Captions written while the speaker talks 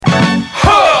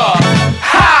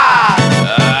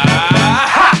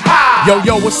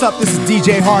Yo, what's up? This is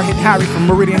DJ Hard Hit Harry from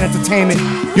Meridian Entertainment.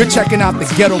 You're checking out the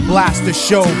Ghetto Blaster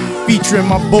Show, featuring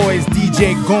my boys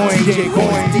DJ Goin.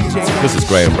 This is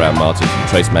Graham Brown Martin from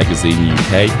Trace Magazine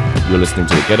UK. You're listening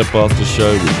to the Ghetto Blaster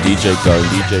Show with DJ Goin.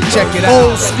 Check it out.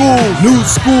 Old school, new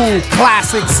school,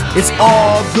 classics. It's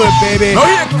all good, baby. Now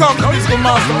here comes Mr.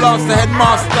 Master Blaster,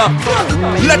 Headmaster.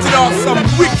 Let it off some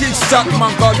wicked shot,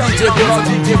 man, called DJ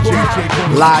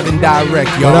Goin. Live and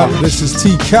direct, What y'all. up? This is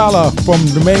T. Calla from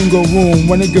the Mango Room.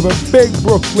 Want to give a big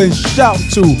Brooklyn shout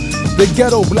to the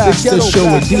Ghetto Blaster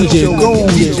Show with DJ Goin.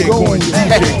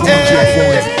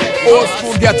 Old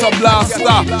school Ghetto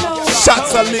Blaster.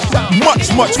 Shots are lit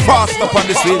much faster on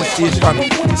this radio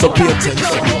station. So pay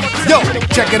attention. Yo,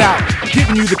 check it out.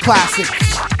 Giving you the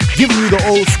classics, giving you the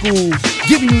old school,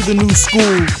 giving you the new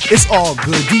school. It's all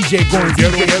good. DJ Goin,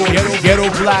 Ghetto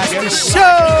Blaster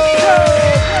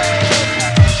Show.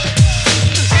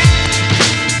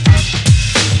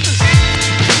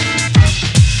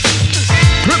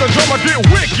 The drummer get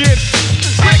wicked,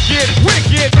 wicked,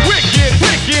 wicked, wicked,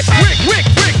 wicked, wicked,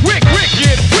 wicked,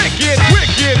 wicked, wicked,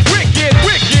 wicked, wicked,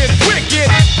 wicked, wicked.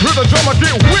 Hear the drummer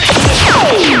get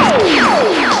wicked.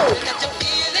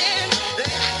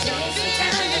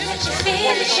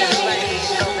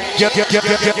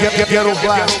 Ghetto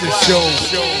Blaster Show.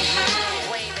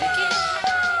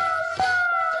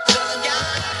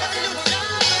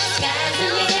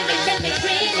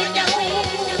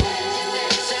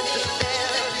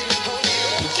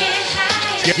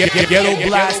 Ghetto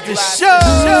Blaster Show.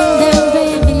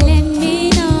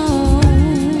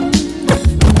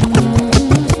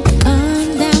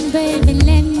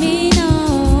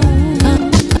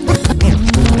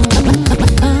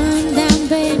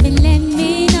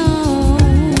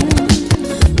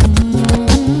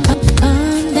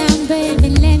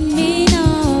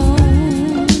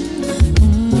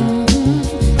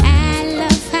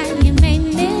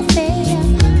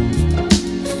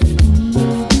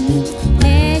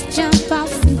 Let's jump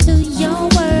off into your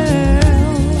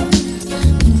world.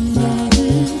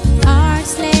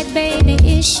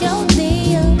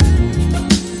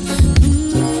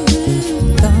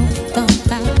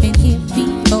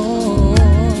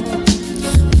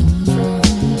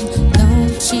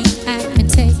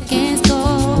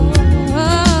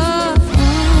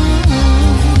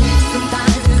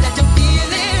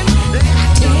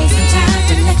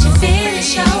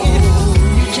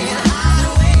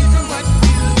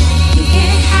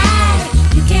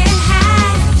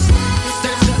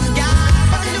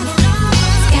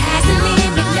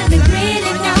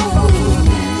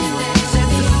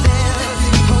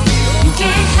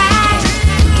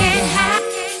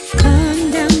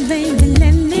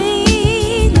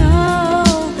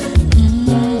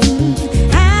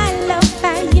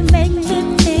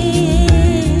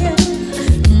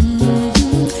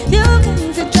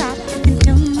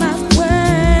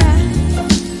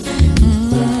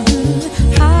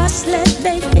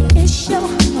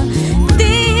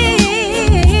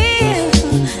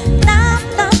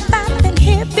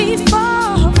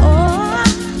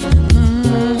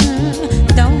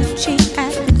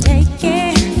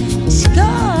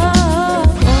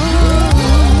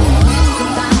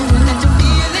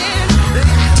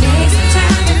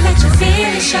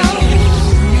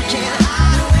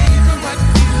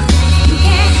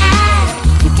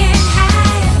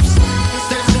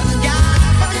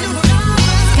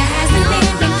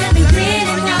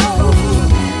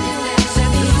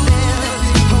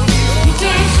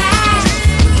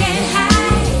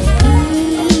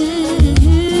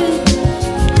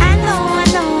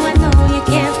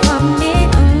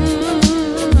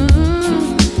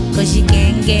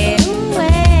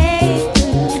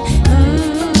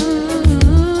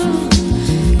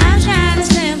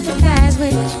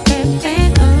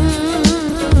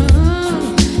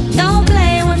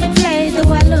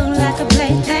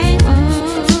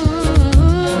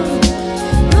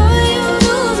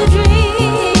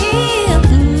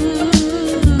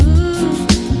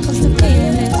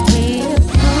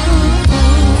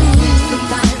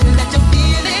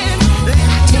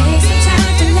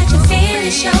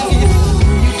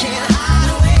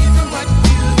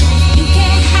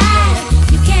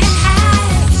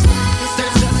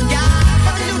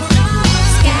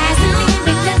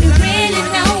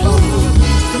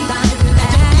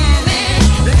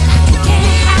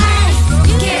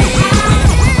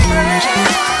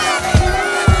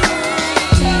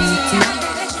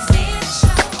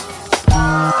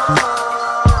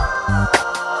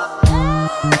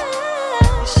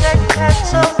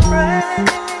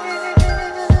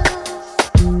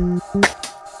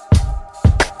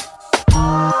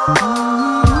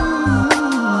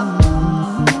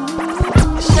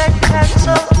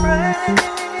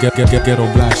 Ghetto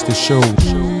Blaster Show.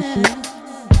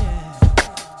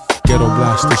 Ghetto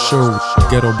Blaster Show.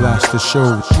 Ghetto Blaster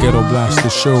Show. Ghetto Blaster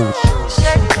Show.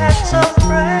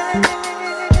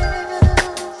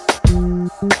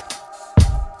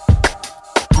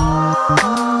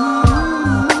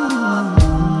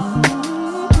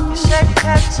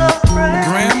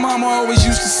 Grandmama always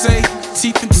used to say,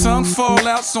 teeth and tongue fall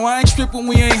out, so I ain't trippin'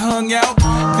 we ain't hung out.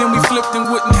 Then we flipped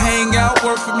and wouldn't hang out.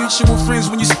 Word for mutual friends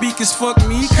when you speak is fuck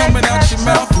me. Coming out your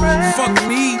mouth, fuck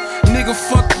me, nigga,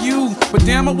 fuck you. But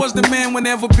damn, I was the man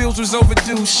whenever bills was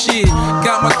overdue. Shit,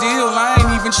 got my deal, I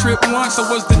ain't even tripped once.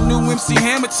 I was the new MC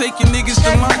Hammer taking niggas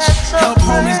to lunch. Help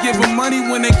homies give them money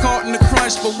when they caught in the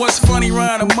crunch. But what's funny,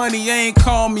 round the money, they ain't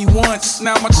called me once.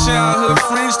 Now my childhood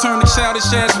friends turn to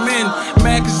childish ass men.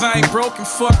 Mad cause I ain't broke and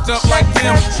fucked up like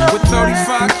them. With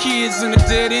 35 kids and a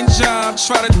dead end job.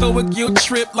 Try to throw a guilt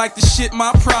trip like the shit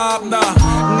my pride. Nah,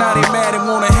 now they mad and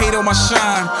wanna hate on my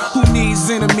shine. Who needs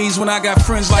enemies when I got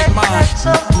friends like mine?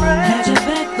 Had your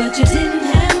back, but you didn't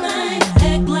have mine.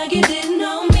 Act like you didn't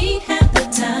know me half the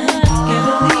time. Can't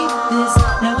believe this,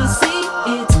 now I see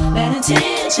it's bad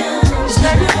intentions.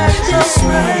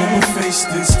 Smile on my face,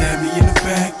 then stab me in the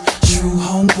back. True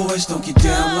homeboys don't get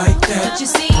down like that. But you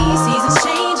see, seasons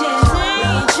changes,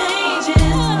 love changes,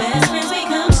 best friends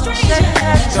become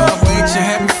strangers. Dog, ain't you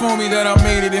happy for me that I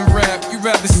made it in rap? You'd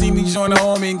rather see me join the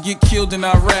army and get killed in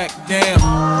Iraq. Damn,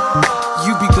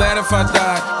 you'd be glad if I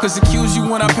died, cause accuse you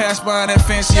when I pass by that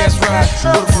fancy ass ride.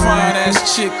 With a fine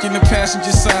ass chick in the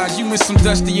passenger side. You in some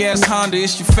dusty ass Honda,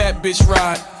 it's your fat bitch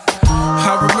ride.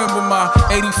 I remember my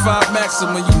 85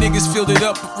 Maxima. You niggas filled it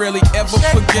up but rarely ever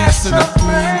put gas in it.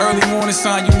 Early morning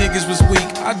sign, you niggas was weak.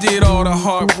 I did all the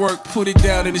hard work, put it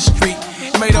down in the street.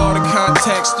 Made all the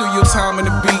contacts through your time in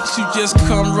the beach. You just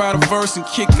come write a verse and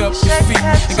kick up your feet.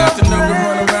 And got the nerve to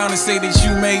run around and say that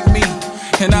you made me.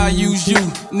 And I use you,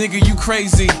 nigga, you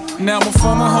crazy. Now my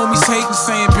former homies hating,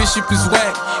 saying Bishop is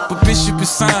whack. But Bishop is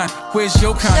signed, where's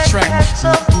your contract?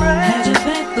 Had your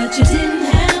back, but you didn't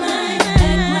have mine.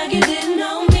 Act like you didn't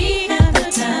know me at the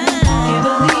time. Can't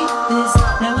believe this,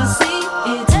 now I see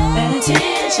it's bad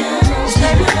intentions.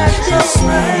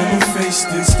 Smile on my face,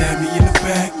 then stab me in the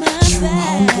back. True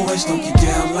homeboys don't get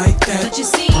down like that. But you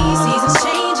see, seasons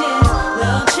changes,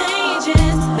 love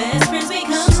changes, best friends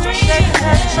become strangers.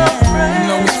 You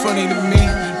know it's funny to me,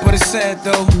 but it's sad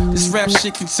though. This rap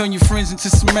shit can turn your friends into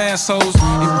some assholes.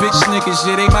 And bitch niggas,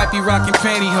 yeah, they might be rocking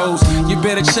pantyhose. You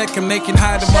better check them, they can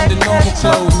hide them under normal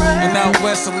clothes. And out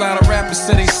west, a lot of rappers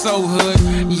say they so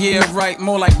hood. Yeah, right,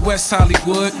 more like West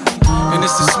Hollywood. And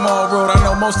it's a small road, I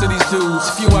know most of these dudes.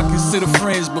 Few I consider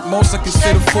friends, but most I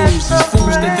consider fools. These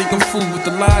fools that think I'm fool with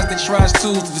the lies they tries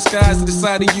tools to disguise and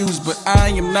decide to use. But I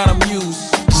am not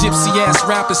amused. Gypsy ass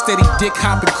rappers, steady dick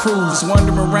hopping crews.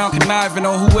 Wandering around conniving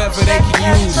on whoever they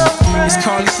can use. It's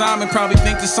Carly Simon, probably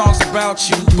think the song's about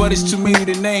you. But it's too many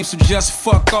to name, so just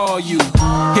fuck all you.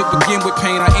 Hit begin with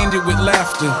pain, I ended with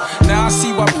laughter. Now I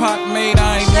see why Pac made,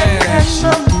 I ain't mad at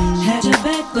you. Had your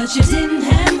back, but you didn't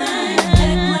have mine.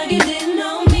 Act like you didn't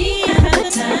know me at the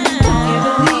time. Can't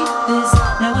believe this,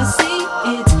 now I see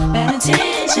it's bad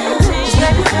intentions.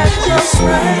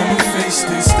 Smile on my face,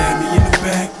 then stab me in the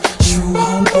back. True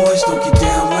homeboys don't get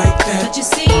down like that. But you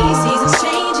see, seasons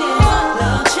changes,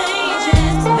 love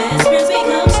changes, best friends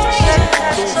become strangers.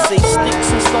 Don't say sticks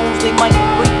and stones, they might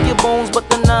break your bones, but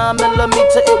the 9mm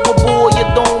it will bore your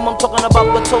dome. I'm talking about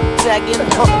the toe tagging,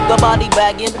 the body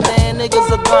bagging. Man,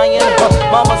 niggas are dying,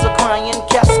 mamas are crying,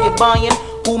 casket buying.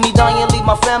 Who me dying, leave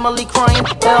my family crying.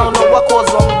 Hell no, I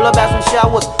cause them bloodbaths and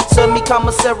showers. Send me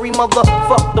commissary,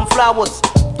 motherfuck them flowers.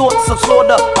 Thoughts of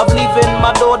slaughter of leaving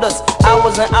my daughters.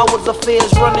 Hours and hours of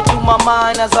fears running through my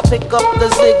mind as I pick up the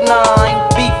Zig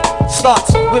 9. Beef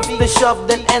starts with the shove,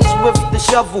 then ends with the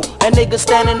shovel. And niggas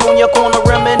standing on your corner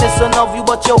reminiscing of you,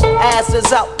 but your ass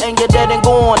is out and you're dead and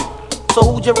gone. So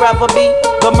who'd you rather be,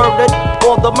 the murdered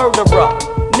or the murderer?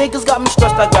 Niggas got me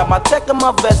stressed, I got my tech in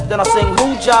my vest, then I sing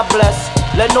who God bless,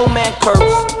 let no man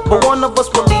curse. But one of us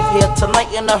will leave here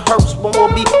tonight in a hearse, when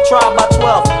we'll be tried by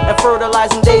 12 and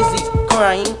fertilizing daisies.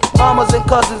 Crying mamas and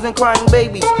cousins and crying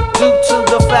babies, due to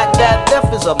the fact that death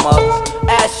is a must.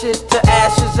 Ashes to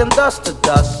ashes and dust to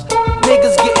dust.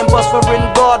 Niggas getting bust for in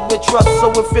God with trust. So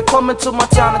if you're coming to my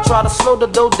town and try to slow the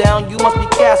dough down, you must be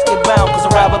casket bound, cause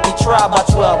I'd rather be tried by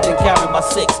 12 than carried by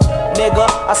 6. Nigga,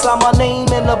 I saw my name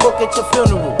in the book at your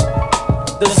funeral.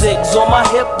 The zigs on my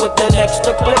hip with an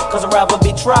extra clip, cause I'd rather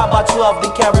be tried by 12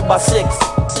 than carried by 6.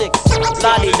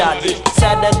 Lottie-dottie,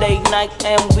 Saturday night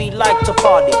and we like to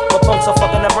party, but punks are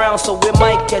fucking around so we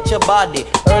might catch a body.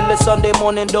 Early Sunday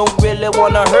morning don't really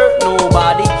wanna hurt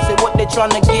nobody. Say what they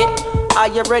tryna get, I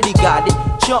already got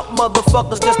it. chump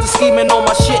motherfuckers just to scheming on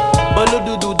my shit. But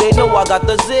little do they know I got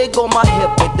the zig on my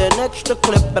hip with an extra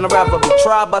clip, and I'd rather be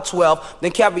tried by 12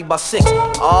 than carried by 6.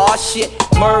 Aw shit,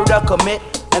 murder commit.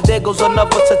 And there goes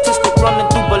another statistic running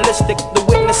through ballistic. The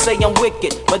witness say I'm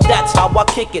wicked, but that's how I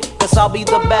kick it. Cause I'll be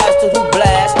the bastard who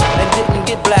blast and didn't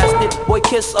get blasted. Boy,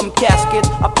 kiss some casket.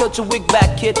 I peeled your wig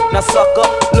back, kid. Now sucker,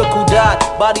 look who died.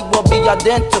 Body will be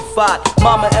identified.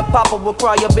 Mama and Papa will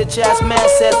cry. Your bitch ass man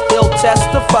says he'll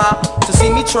testify to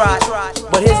see me try.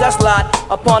 But here's that slide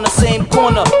upon the same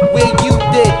corner where you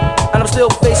did. And I'm still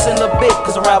facing the bit,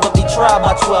 cause I'd rather be tried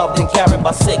by 12 than carried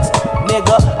by 6.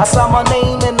 Nigga, I saw my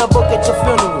name in the book at your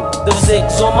funeral. The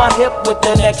zig's on my hip with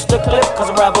an extra clip, cause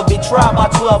I'd rather be tried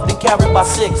by 12 than carried by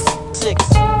 6.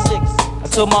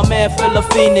 Until my man Philip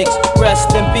Phoenix,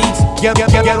 rest in peace. Ghetto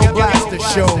Blaster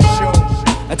Show.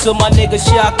 Until my nigga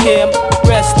Shakim,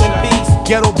 rest in peace.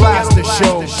 Ghetto Blaster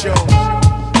Show.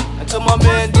 Until my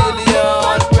man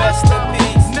Dillion, rest in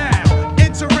peace. Now,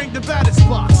 entering the baddest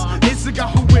box. It's the guy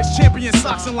who wears champion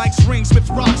socks and likes rings with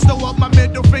rocks. Throw up my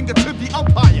middle finger to the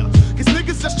umpire. Cause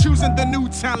niggas just choosing the new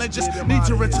talent, just need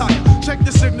to retire. Check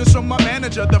the signals from my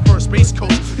manager, the first base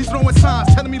coach. He's throwing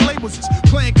signs, telling me labels is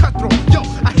playing cutthroat. Yo,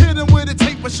 I hit him with a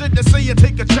tape for shit that say you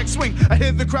take a check swing. I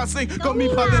hear the crowd sing, got me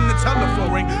put in the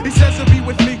telephone ring. He says he'll be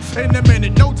with me in a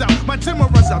minute, no doubt. My timber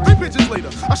runs out, 3 pitches later,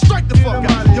 I strike the fuck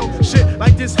out. Yo, shit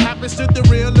like this happens to the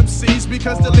real MCs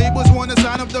because the labels wanna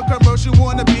sign up the commercial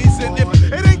wannabes. And if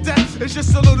it ain't that, it's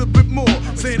just a little bit more.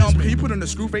 Saying, can you put on a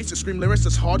screw face and scream lyrics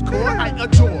that's hardcore? I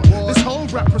adore this whole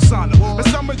rap persona. But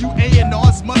some of you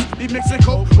A&Rs must be mixing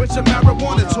coke with your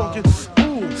marijuana talking.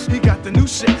 Ooh, he got the new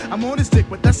shit. I'm on his dick,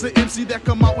 but that's the MC that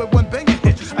come out with one banging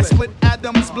hit. I split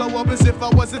atoms, blow up as if I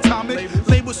was atomic.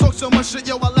 Labels talk so much shit,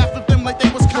 yo, I laugh at them like they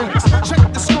was comics.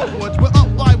 Check the scoreboard, we're up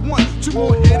by 1. 2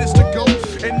 more hitters to go,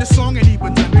 and the song ain't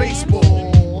even done baseball.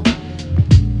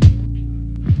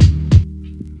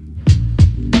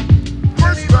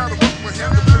 First battle with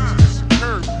him, the business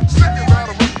curve. Second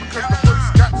battle because the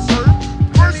first got served.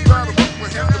 First battle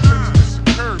with him, the business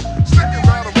curve. Second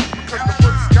battle because the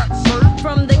first got served.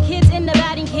 From the kids in the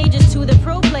batting cages to the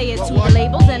pro players, to the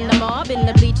labels and the mob in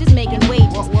the bleachers making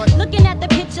wages. Looking at the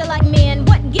picture like, man,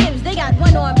 what gives? They got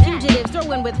one-armed fugitives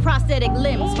throwing with prosthetic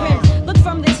limbs. Look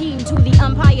from the team to the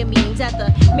umpire meetings at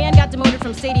the man got demoted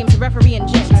from stadium to referee and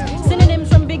gyms. Synonyms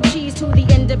from Big Cheese to the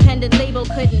independent label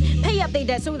couldn't pay up their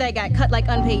debt, so they got cut like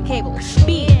unpaid cable.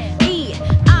 B-E-I-S-B-O-L,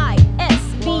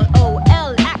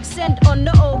 accent on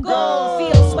the old goal.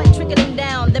 Feel sweat trickling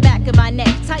down the back of my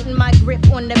neck. Tighten my grip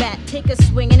on the bat. Take a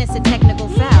swing and it's a technical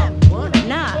foul.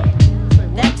 Nah,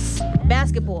 that's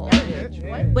basketball.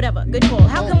 Whatever, good call.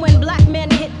 How come when black men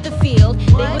hit the field,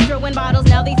 they were throwing bottles,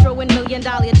 now they throwing $1 million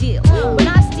deals? When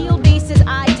I steal bases,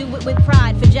 I do it with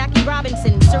pride. For Jackie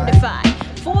Robinson, certified.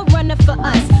 Forerunner for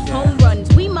us, home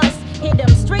runs. We must hit them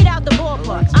straight out the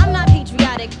ballpark. I'm not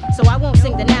patriotic, so I won't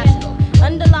sing the national.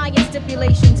 Underlying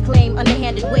stipulations claim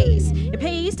underhanded ways. It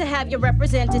pays to have your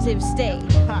representatives stay,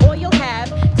 or you'll have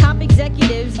top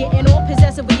executives getting all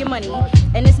possessive with your money.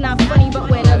 And it's not funny, but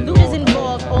when a loot is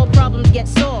involved, all problems get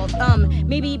solved.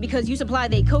 Maybe because you supply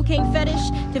they cocaine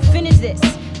fetish. To finish this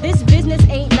business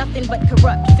ain't nothing but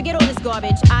corrupt. Forget all this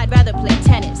garbage, I'd rather play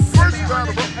tennis. First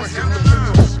battle with him, the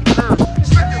business curve.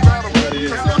 Second battle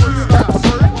because the first got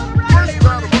served. First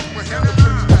battle with him, the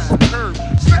business curve.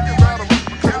 Second battle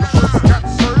because the first got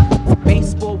served.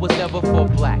 Baseball was never for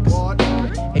blacks.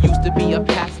 It used to be a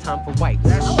pastime for whites.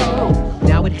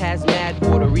 Now it has mad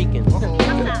Puerto Ricans.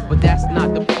 But that's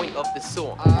not the point of the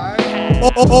song.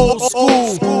 Old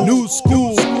school, new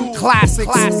school,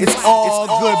 classics. It's all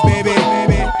good, baby.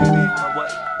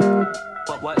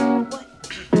 What?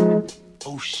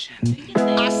 Oh shit.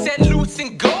 I said loose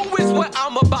and go is what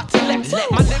I'm about to let.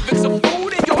 My lyrics are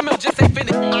food and your milk just ain't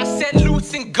finished. I said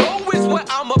loose and go is what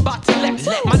I'm about to let.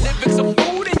 My lyrics are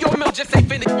food and your milk just ain't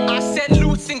finished. I said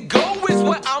loose and go is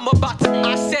what I'm about to.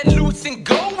 I said loose and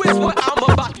go is what I'm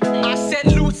about to. I said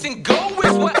loose and go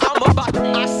is what I'm about to.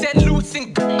 I said loose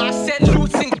and go. I said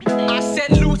loose and I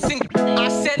said loose and I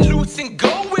said loose and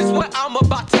go is what I'm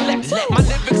about to let. My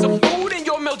lyrics are food and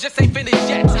your milk just ain't finished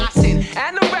yet. I said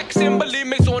anorexia, believe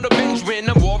me's on the binge when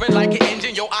I'm roaring like an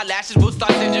engine. Your eyelashes will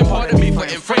start singeing. Pardon me for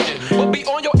infringing, but be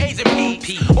on your A's and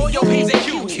P's, on your P's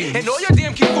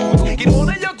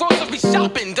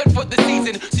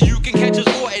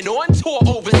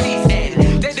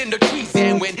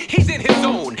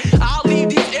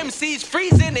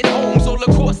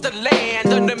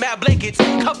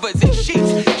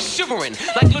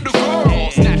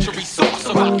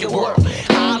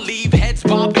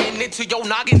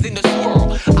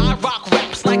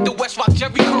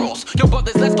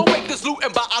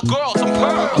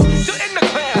Still in the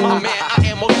clan, my man, I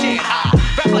am Moshe high.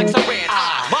 Rap like Saran,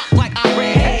 mock like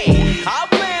Iran. Hey, I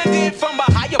landed from a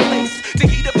higher place to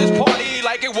heat up this party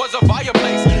like it was a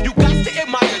fireplace. You got to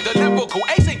admire the lyrical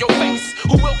ace in your face,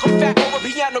 who will come back over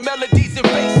piano melodies and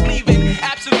bass, leaving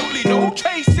absolutely no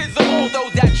traces of all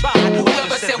those that tried.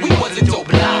 Whoever said we wasn't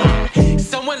dope, lie.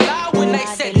 Someone lied when they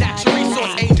said natural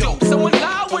resource ain't dope. Someone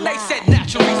lied when they said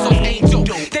natural resource ain't dope.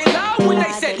 They lied when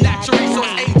they said natural resource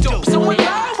ain't dope. Someone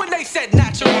lied when they said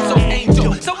natural resource ain't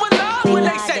dope. Someone lied when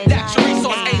they said natural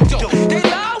resource ain't dope. They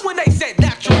lied when they said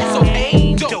natural resource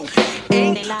ain't dope.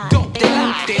 Ain't dope. They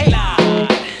lied. They lied.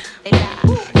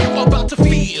 You about to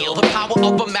feel the power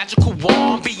of a magical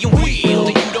wand being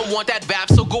wielded. You don't want that vibe,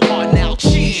 so go on now,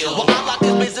 chill. Well, I lock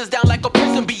this business down like a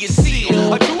prison being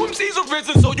sealed. A true MC's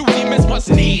arisen, so you demons must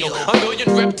kneel. A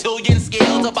million reptilian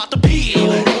scales about to peel.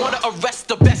 You wanna arrest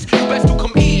the best, you best to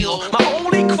come ill. My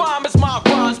only crime is my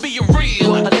rhymes being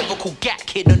real. A lyrical gat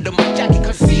kid under my jacket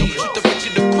concealed. Shoot the rich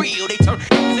in the grill, they turn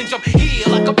and jump heel.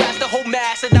 Like a blast the whole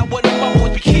mass, and now one of my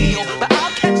boys be killed. But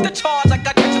I'll catch the charge like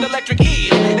I catch an electric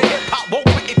eel. The hip hop won't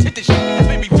quit until this shit has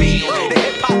been revealed. The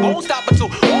hip hop won't stop until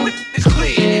all it is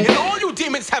clear. And all you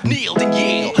demons have kneeled and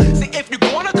yelled. See, if you're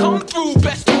gonna come through,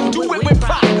 best to do it with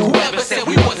pride. Whoever said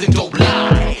we wasn't dope,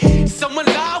 lie. Someone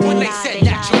lied when they said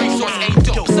natural resource ain't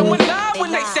dope. Someone lied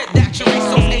when they said natural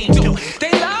resource ain't dope.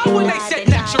 They lied when they said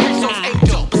natural resource ain't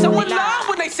dope. Someone lied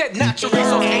when they said natural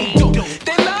resource ain't dope.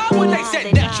 They lied when they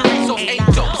said natural resource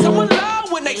ain't dope. Someone lied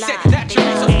when they said natural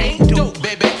resource ain't dope,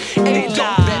 baby. Ain't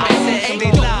dope, baby.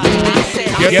 Ain't dope. I said,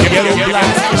 Ghetto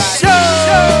Blaster Show.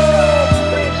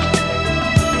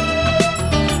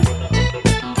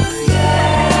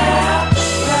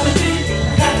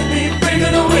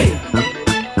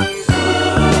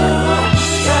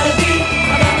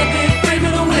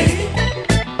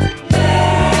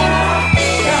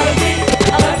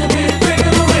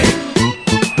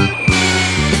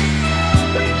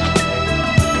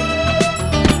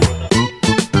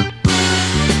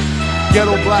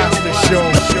 Ghetto Blaster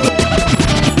Show.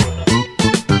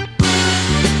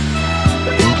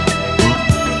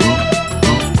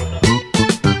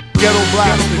 Ghetto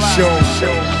Blaster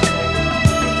Show.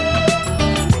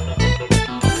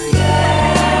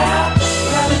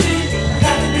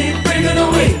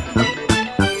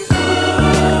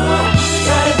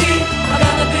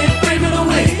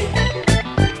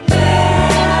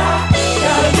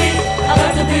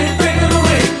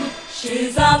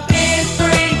 She's a big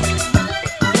freak,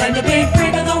 and the big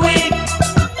freak of the week.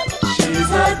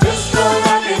 She's a disco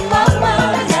rockin' mama,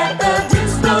 at the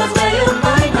disco's where you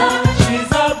find her.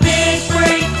 She's a big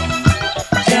freak,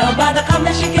 tell by the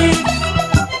comment she keeps.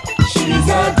 She's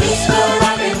a disco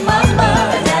rockin' mama,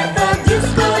 at the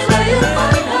disco's where you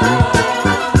find her.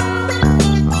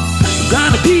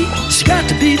 She got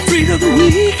to be freak of the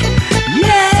week.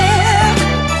 Yeah,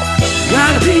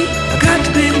 got to be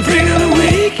the freak of the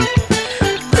week.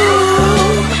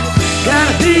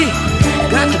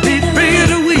 Got to be free of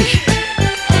the week.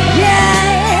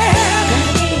 Yeah,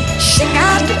 she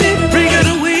got to be free of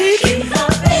the week. She's a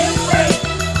big freak,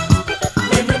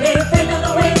 with the big freak of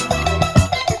the week.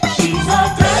 She's a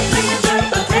dancing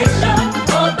interpretation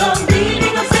of the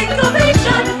meaning of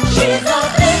syncopation. She's a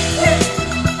big freak,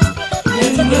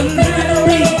 with the big freak of the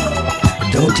week.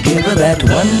 Don't you give her that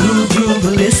one groove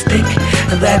ballistic,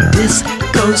 that disco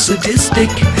sadistic,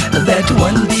 that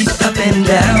one beat up and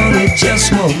down, it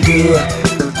just won't do.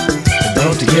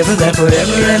 Don't you give her that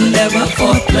forever and ever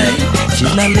foreplay.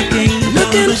 She's not looking for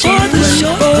the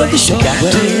short. She got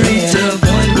to reach a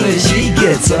point where she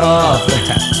gets off.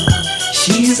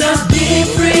 She's a big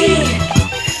freak,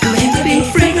 claims to be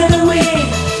freak of the week.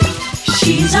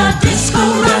 She's a disco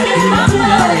rockin'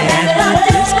 mama, and the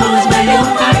disco's where you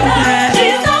find her.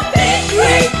 She's a big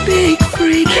freak, big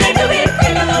freak, claims to be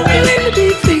freak of the week. Claims to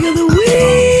be freak of the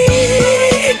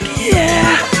week,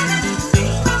 yeah.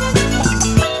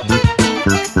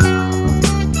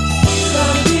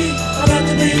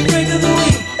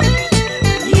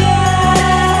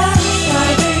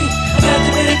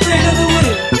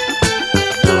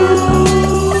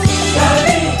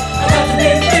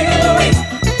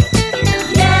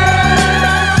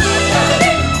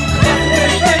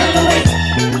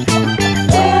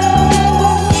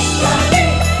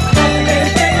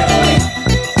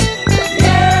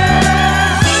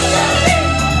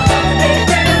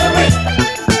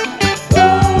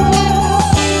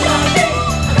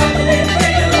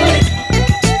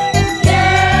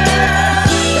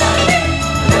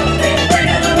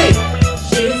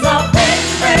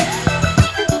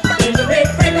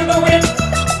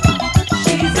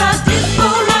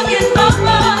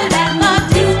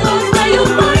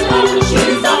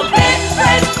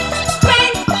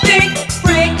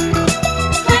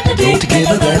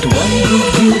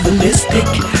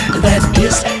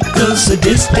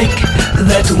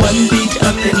 one beat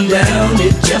up and down,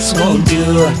 it just won't do.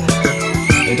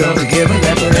 Don't give her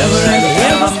that forever and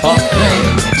ever thing.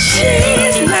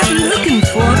 She's not looking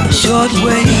for the short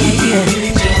way.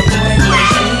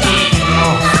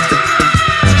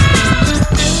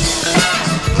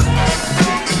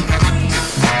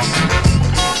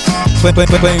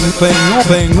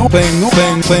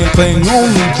 Playing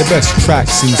only the best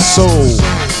tracks in soul,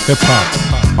 hip hop,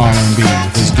 R&B.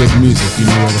 If it's good music, you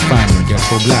know where to find it.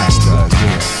 Ghetto Blaster,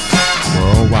 yeah.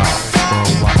 Worldwide.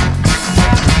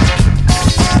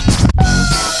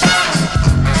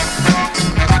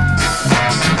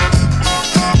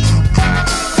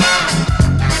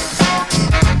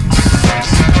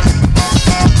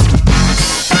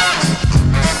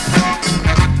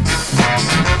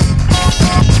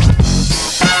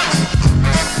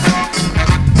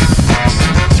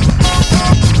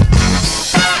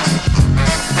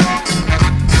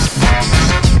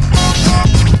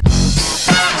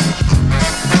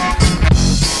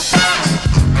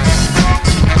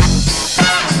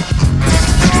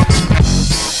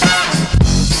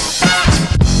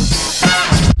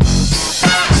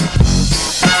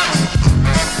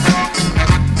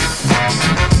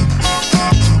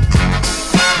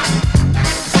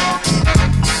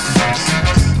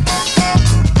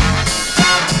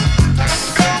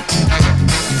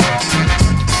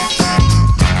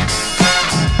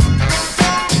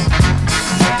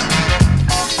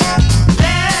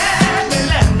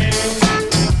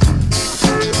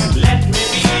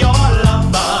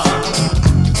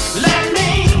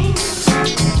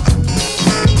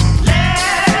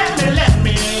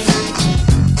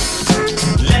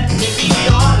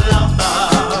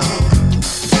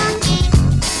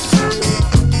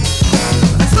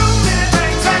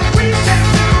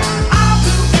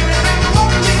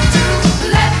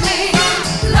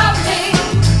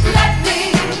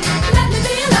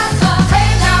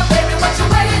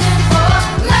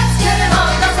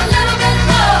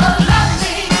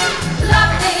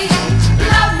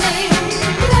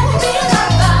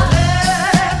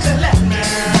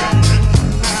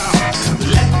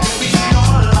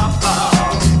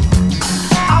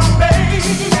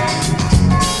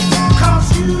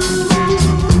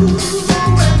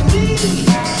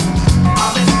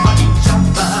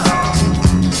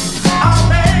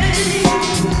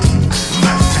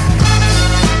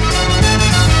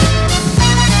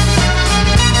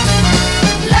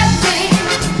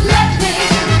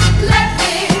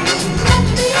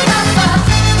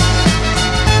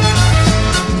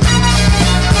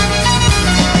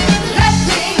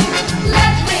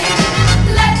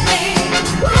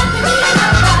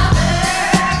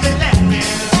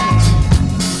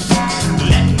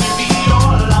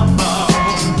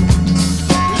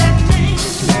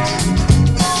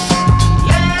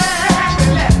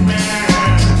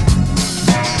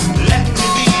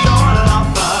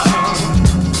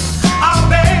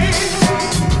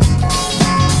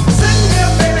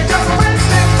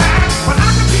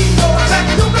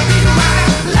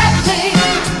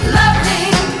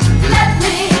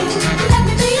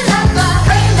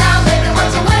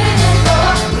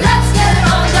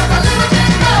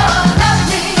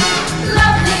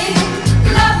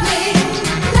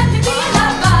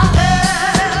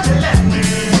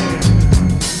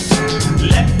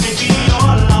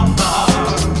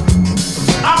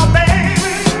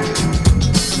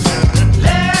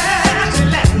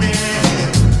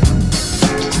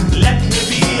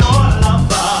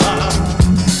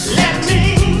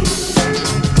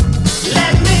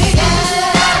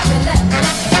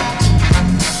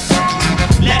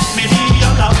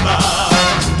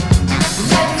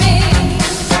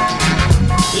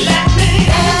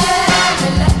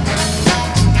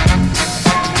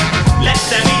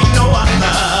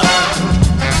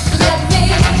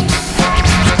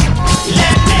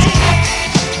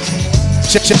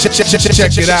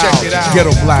 Check it out.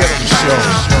 Ghetto Blaster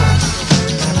Show.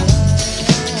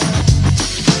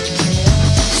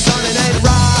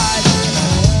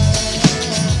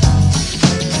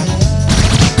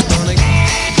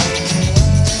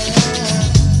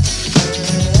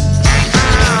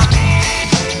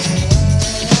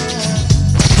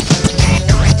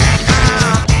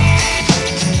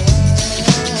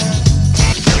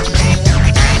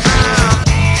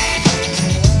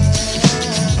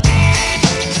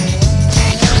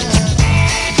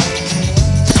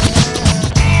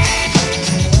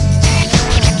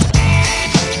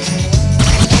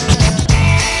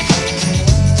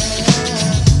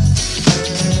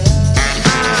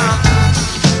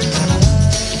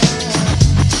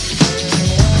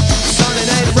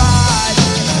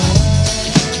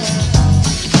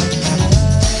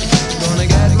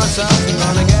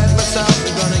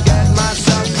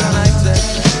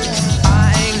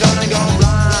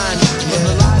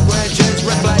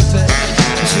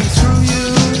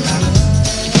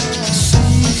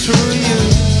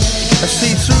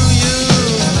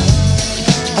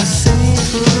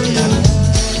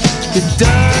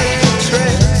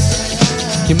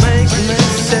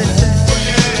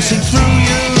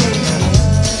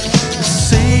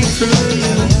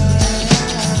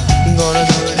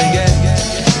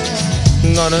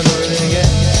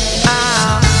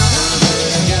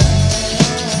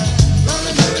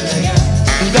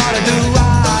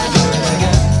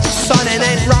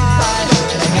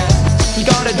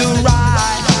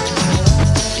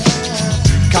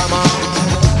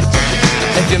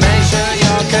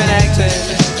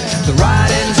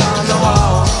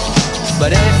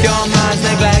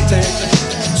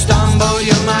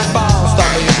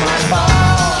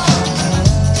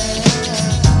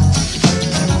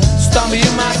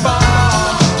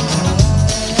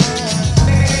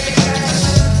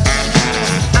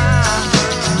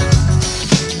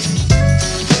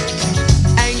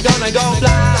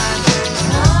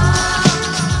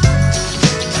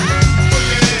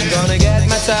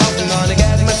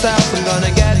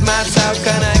 gonna get myself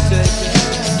connected.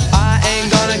 I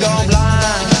ain't gonna go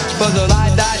blind for the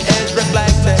light that is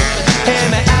reflected. Hear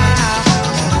me out.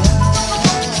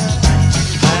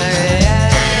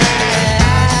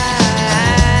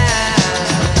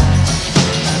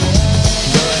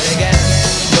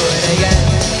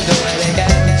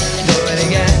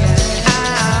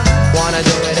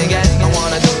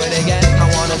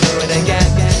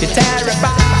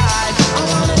 Terrified. I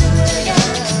wanna do it again.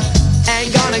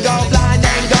 Ain't gonna go blind,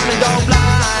 ain't gonna go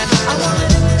blind. I wanna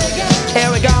do it again.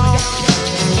 Here we go.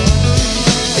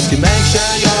 If you make sure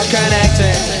you're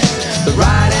connected, the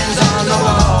writing's on the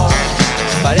wall.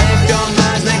 But if your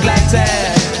mind's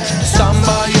neglected,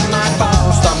 stumble you might fall,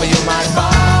 stumble you might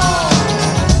fall.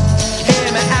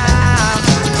 Hear me out.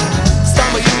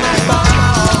 Stumble you might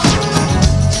fall.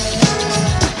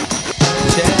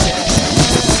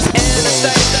 Yeah. In a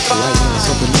state of fall.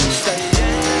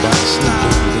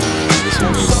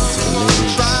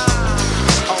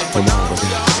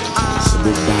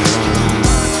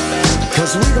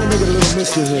 Cause we gon' make it a little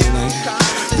mystery here tonight.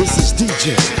 This is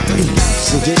DJ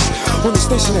Easy on the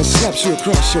station that slaps you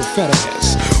across your fat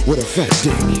ass with a fat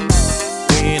dick.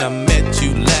 When I met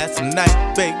you last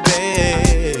night,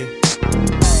 baby,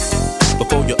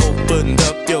 before you opened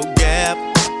up your gap,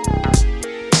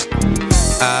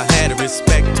 I had a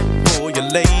respect for your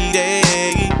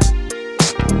lady,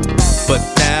 but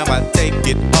now I take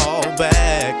it all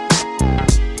back.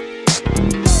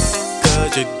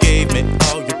 Cause you gave me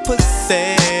all your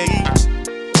pussy,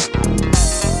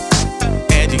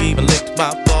 and you even licked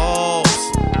my balls.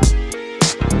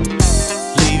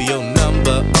 Leave your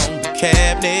number on the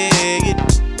cabinet,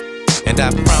 and I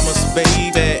promise,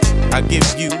 baby, I'll give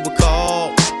you a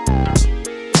call.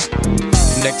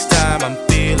 Next time I'm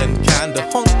feeling kinda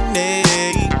horny,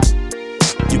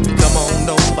 you can come on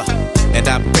over and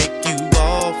I break you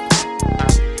off.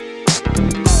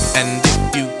 And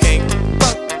if you can't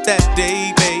fuck that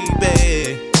day,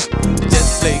 baby,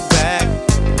 just lay back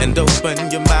and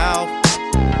open your mouth.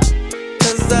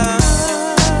 Cause I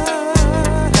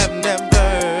have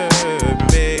never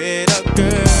met a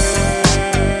girl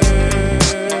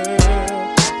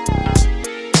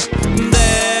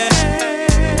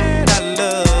that I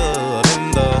love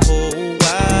in the whole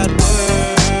wide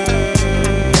world.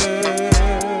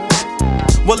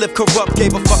 Well, if Corrupt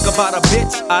gave a fuck about a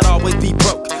bitch, I'd always be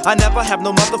broke. I never have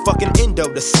no motherfucking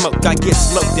endo to smoke. I get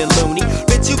sloped and loony.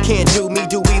 Bitch, you can't do me.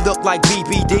 Do we look like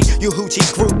BBD? You hoochie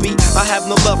groupie. I have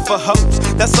no love for hoes.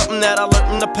 That's something that I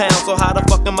learned in the pound. So how the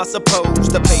fuck am I supposed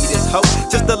to pay this hoe?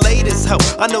 Just the latest hoe.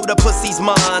 I know the pussy's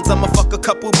mine. I'ma fuck a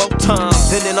couple more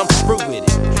times and then I'm through with it.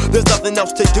 There's nothing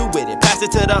else to do with it. Pass it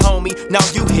to the homie, now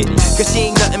you hit it. Cause she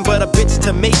ain't nothing but a bitch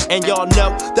to me. And y'all know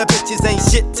that bitches ain't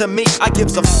shit to me. I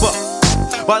gives a fuck.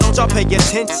 Why don't y'all pay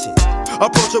attention?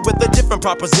 Approach her with a different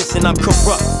proposition. I'm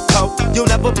Corrupt, ho. You'll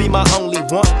never be my only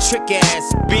one. Trick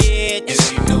ass bitch.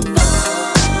 It ain't no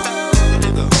fun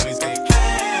if the homies can't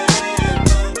have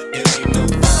none. It ain't no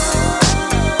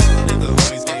fun if the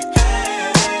homies can't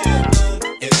have none.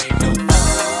 It ain't no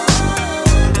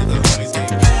fun if the homies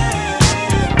can't have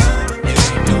none. It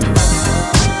ain't no fun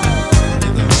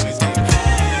if the homies can't have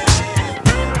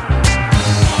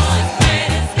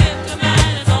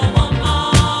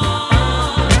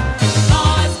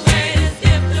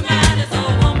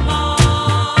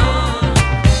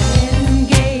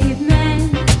Gave man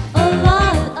a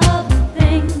lot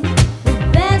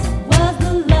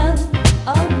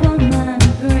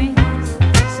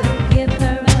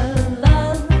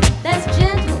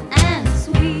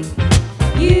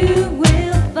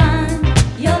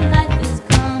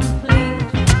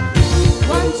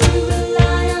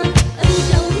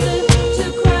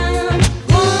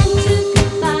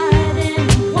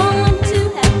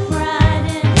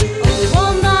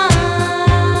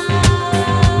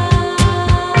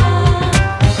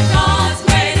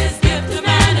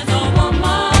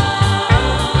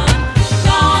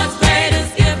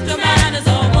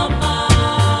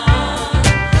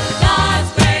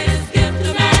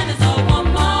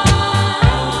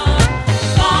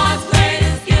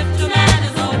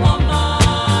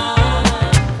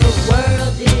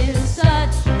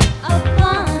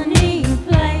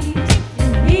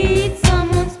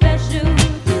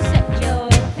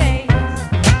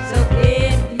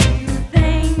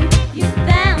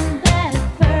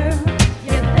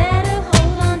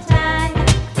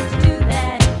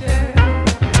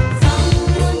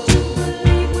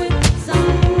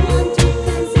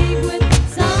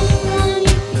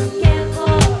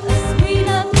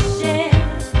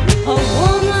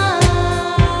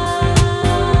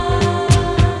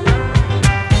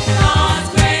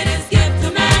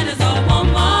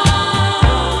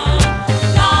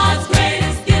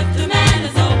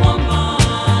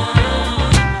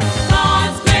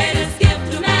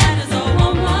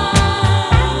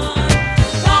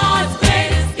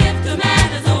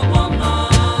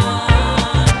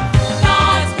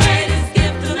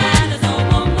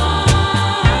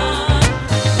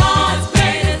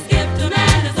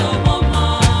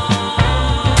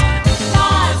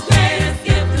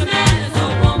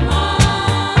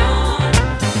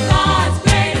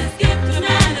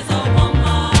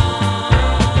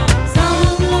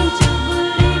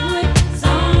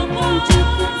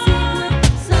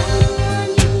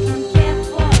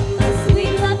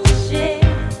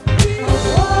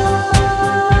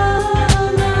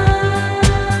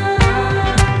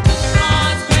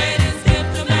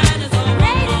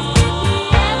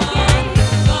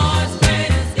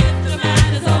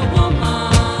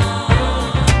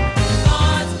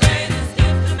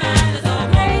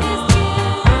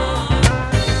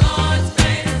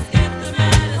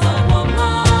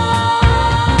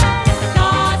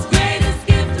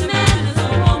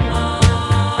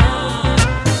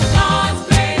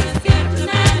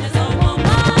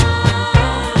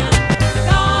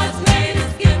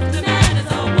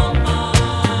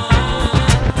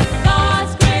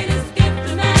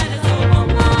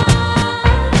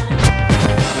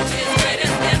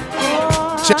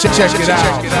Check it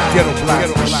out. Ghetto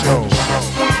Blaster Show.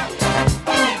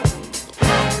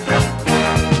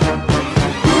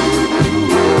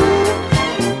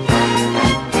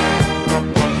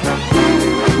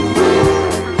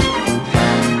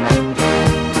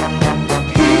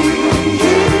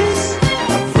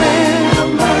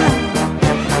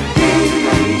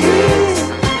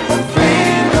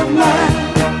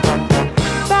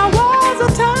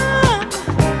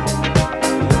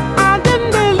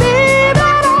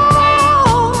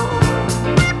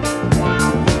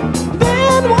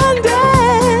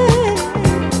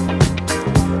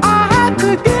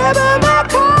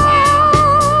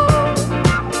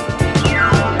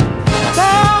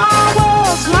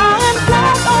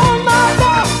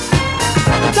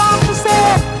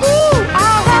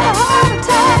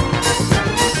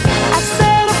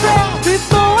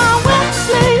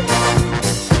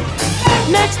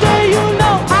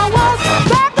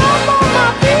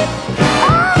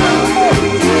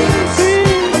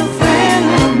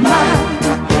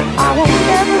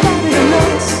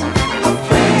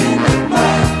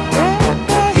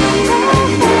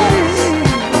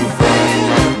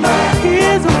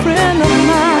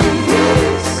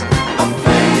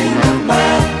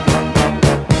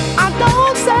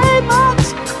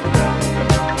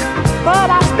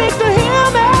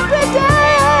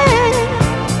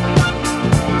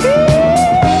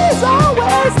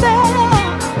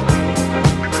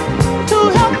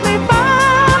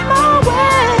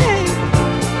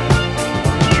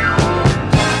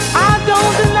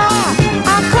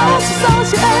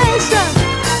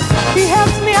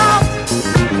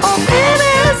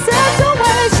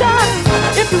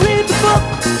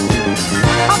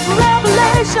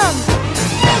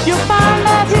 You find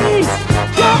that he's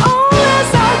your only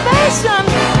salvation.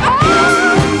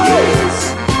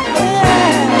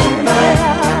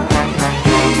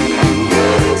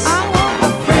 I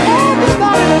want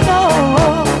everybody to know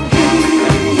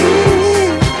he's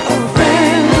a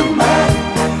friend of mine.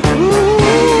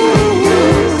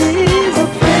 He's a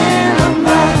friend of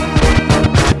mine.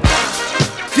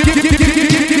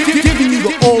 Giving you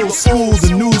the old school, the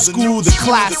new school, the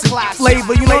classic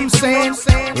flavor, you know what I'm saying?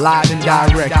 Live and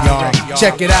direct, y'all.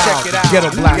 Check it out.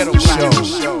 Ghetto Blaster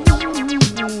Show.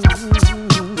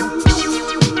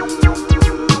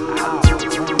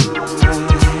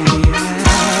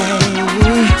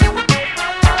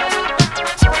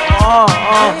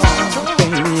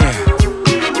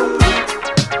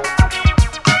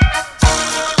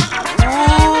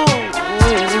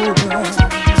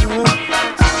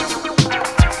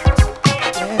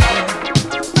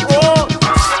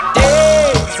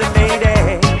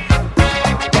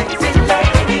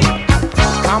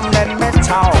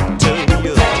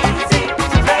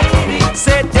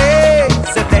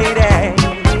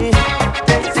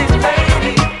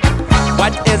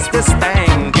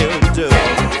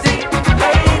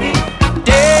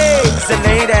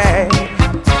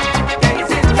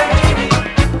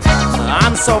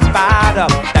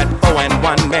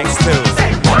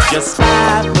 Just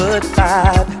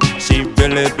 5'5", she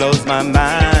really blows my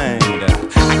mind.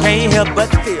 I can't help but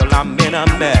feel I'm in a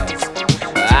mess.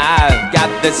 I've got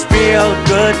this real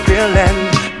good feeling,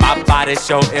 my body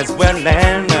sure is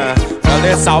willing. Well,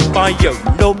 it's all for you,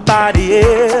 nobody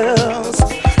else.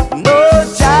 No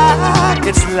job,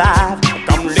 it's live.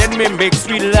 Come let me make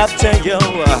sweet love to you.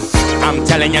 I'm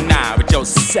telling you now with your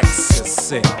sexy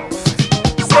self.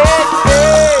 Say,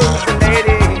 hey,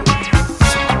 lady,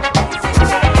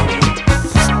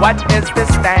 what is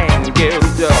this thing you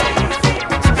do?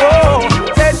 Oh,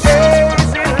 daisy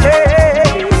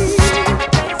lady,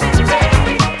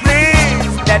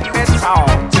 please let me talk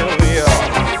to you.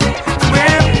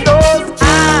 With those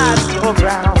eyes so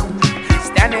brown,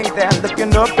 standing there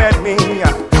looking up at me,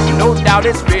 no doubt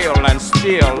it's real and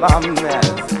still a mess.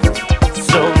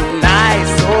 So nice,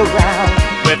 so round,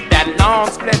 with that long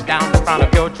split down the front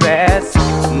of your dress,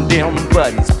 them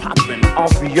buttons popping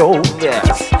off your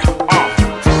vest.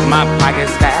 My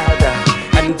pocket's fat,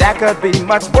 and that could be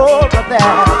much more of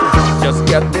that. Just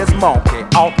get this monkey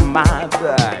off my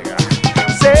back.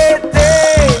 Say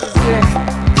Daisy,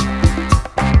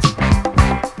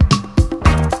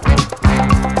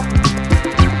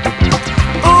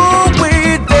 ooh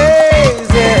wee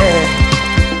Daisy.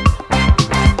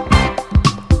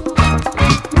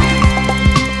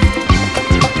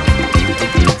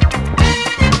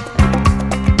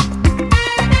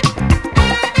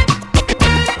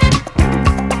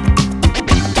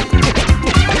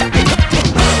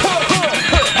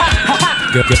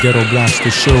 Ghetto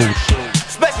Blaster Show.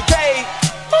 Special K,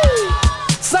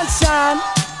 Sunshine,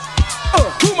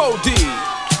 Kumo D,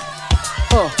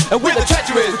 and we're the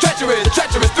treacherous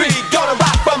three, gonna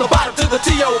rock from the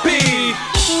T.O.P.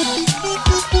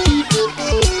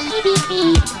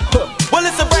 Well,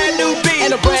 it's a brand new beat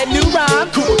and a brand new rhyme.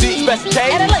 Cool D, Special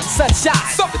K, and a late sunshine.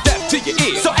 Something deaf to your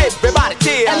ear. So everybody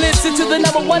cheer and listen to the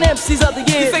 #1 MCs of the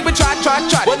year. You say we tried.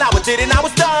 Well, now we did it, now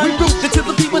it's done. We proved it to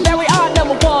the people that we are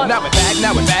 #1.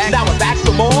 Now we're back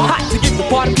for more. Hot to give the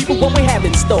party people what we have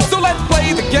in store. So let's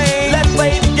play the game. Let's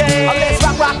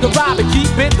rock the vibe and keep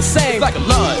it the same. It's like a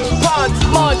lunge,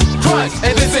 punch, crunch.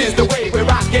 And this is the way we're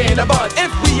rocking a bunch.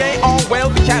 If we ain't on, well,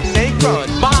 the captain ain't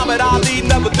crunch. Muhammad Ali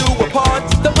never threw a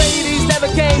punch. The ladies never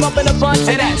came up in a bunch.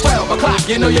 And at 12 o'clock,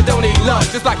 you know you don't eat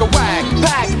lunch. It's like a wag,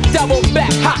 pack, double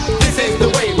back. Hot, this is the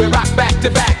way we rock back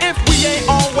to back. If we ain't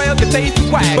on, well, the taste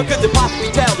is whack. But could you possibly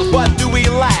tell us what do we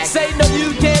lack? Say no,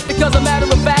 you can't, because a matter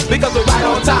of fact. Because we're right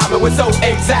on time and we're so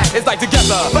exact. It's like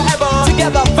together,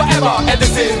 together, forever. And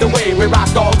this is the way we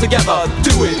rock all together.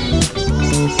 Do it.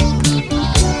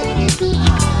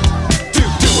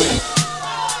 Do it.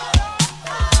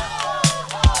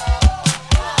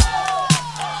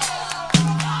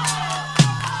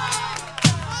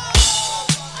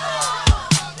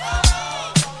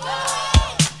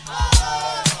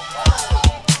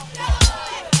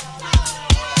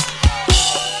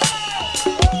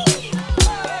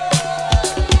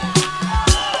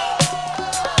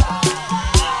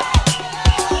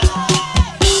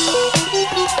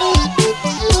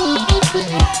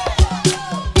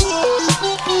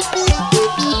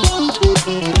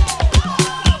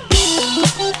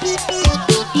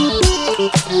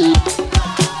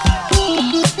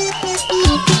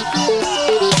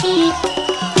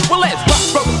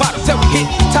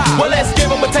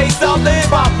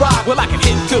 Well, I can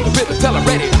hit to the rhythm till I'm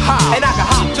ready to hop. And I can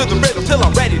hop to the rhythm till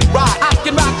I'm ready to rock. I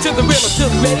can rock to the rhythm till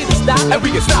I'm ready to stop. And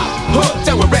we can stop,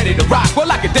 till we're ready to rock.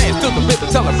 Well, I can dance to the rhythm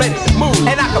till I'm ready to move.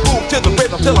 And I can move to the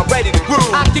rhythm till I'm ready to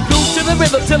groove. I can groove to the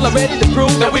rhythm till I'm ready to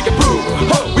prove that we can prove,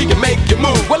 we can make you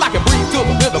move. Well, I can breathe to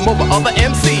the rhythm over other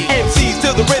MCs. MCs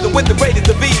to the rhythm with the greatest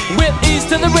of ease. With ease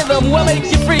to the rhythm, we'll make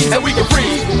you freeze. And we can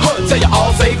freeze, till you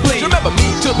all say please. Remember me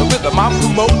to the rhythm, I'm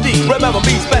Kumo D. Remember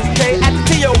me, Special K at the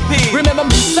T.O.P. Remember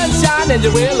me, sunshine, and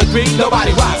you will agree.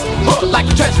 Nobody rocks, like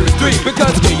a treacherous dream.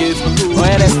 Because K is for cool,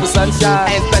 and S for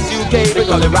sunshine, and Special K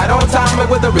because it right on time and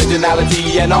with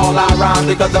originality and all our rhymes.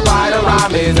 Because the vital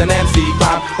rhyme is an MC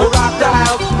crime. We'll rock the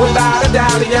house without a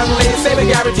doubt. The young ladies say we're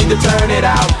guaranteed to turn it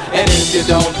out. And if you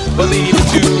don't believe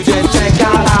it, you just check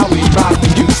out how we rock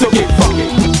you. So get funky.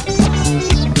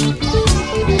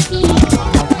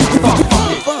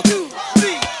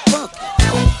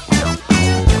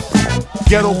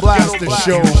 Ghetto Blaster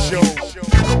Show.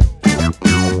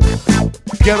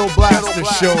 Ghetto Blaster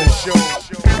Show.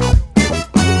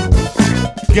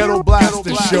 Ghetto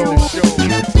Blaster Show.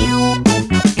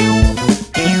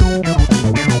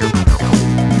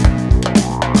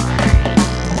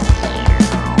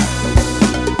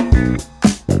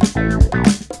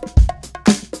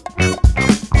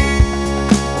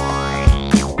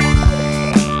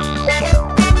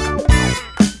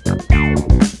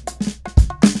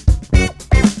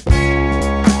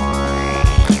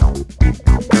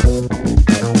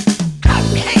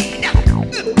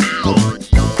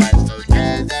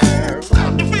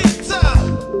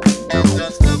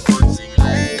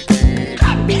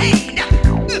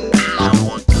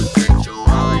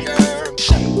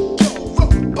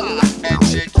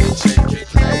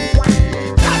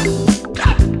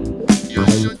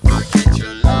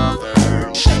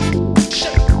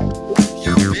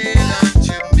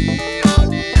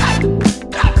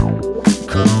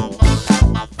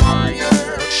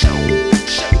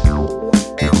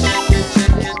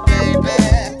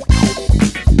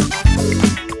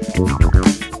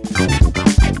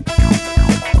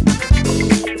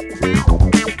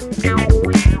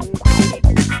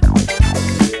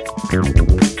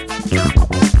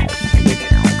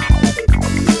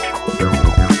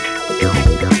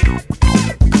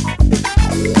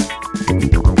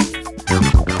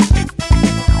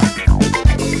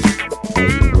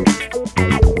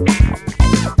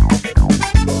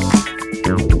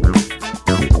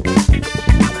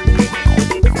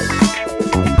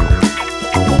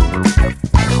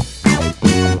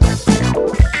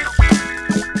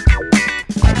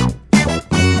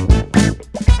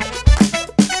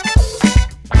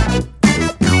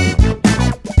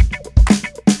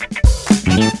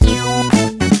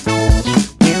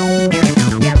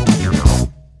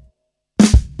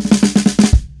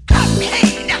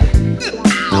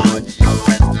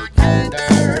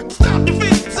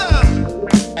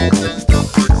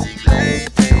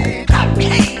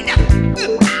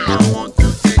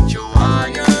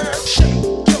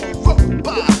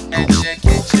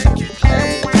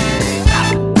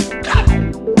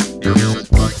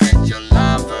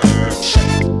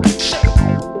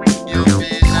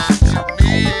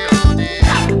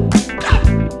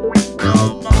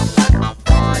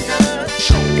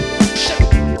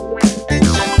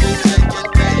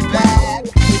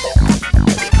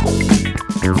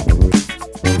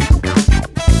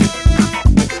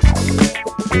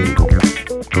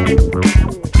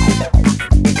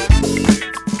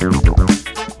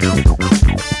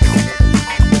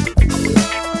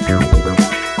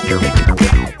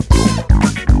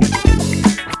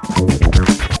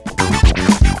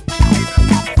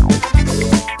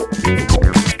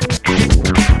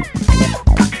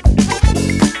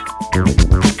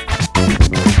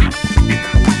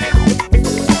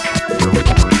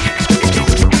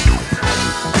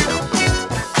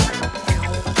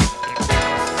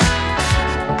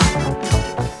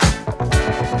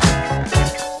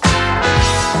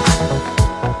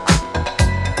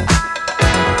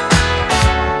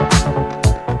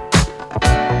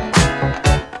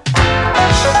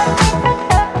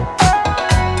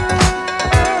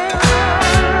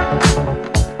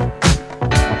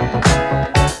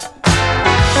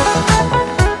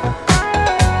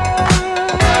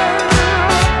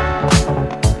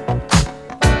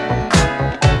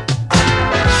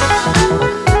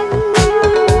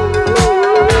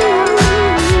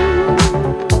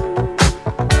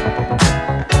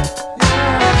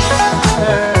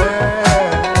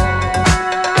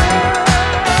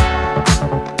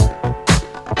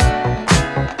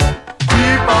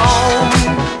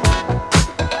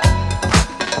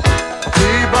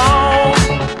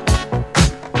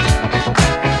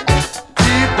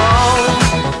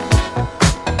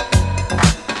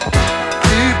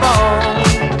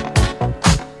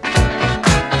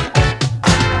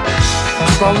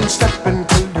 Keep on stepping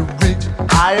till you reach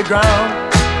higher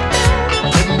ground.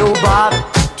 Let nobody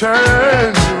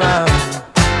turn you around.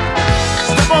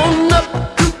 Step on up,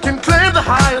 you can claim the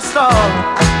highest star.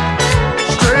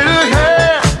 Straight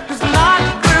ahead, it's not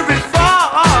very far.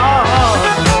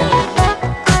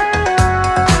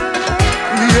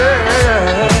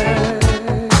 Yeah.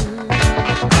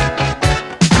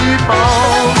 Keep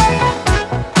on.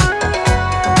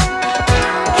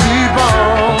 Keep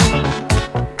on.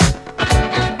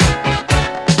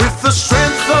 With the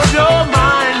strength of your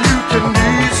mind, you can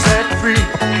be set free.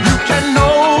 You can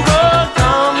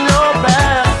overcome your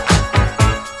past.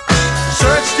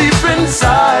 Search deep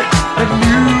inside and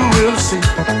you will see.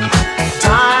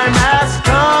 Time has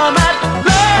come at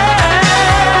last.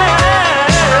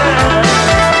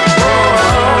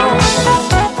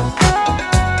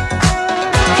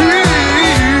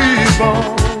 Keep on,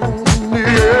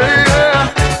 yeah.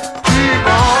 Keep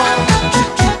on,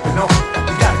 keeping on.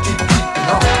 You gotta keep keeping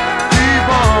on. Keep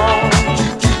on,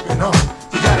 keeping on.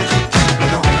 You gotta keep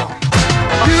keeping on.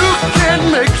 You can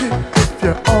make it if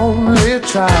you only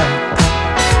try.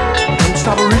 Don't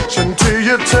stop reaching till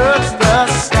you touch the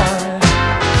sky.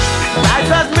 Life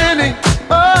has many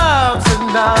ups and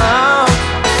downs.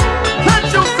 Put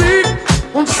your feet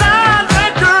on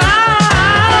solid ground.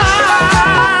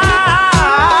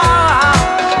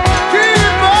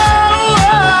 Keep on,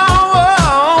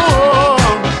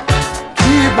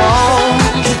 keep on,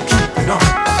 keep keeping on.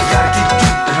 You gotta keep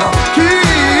keeping on. Keep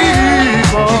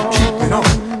on, keep keeping on.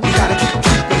 You gotta keep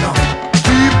keeping on.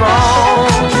 Keep on,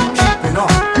 keep keeping on.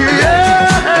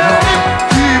 Yeah,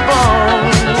 keep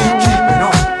on, keep keeping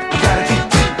on. You gotta keep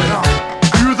keeping on.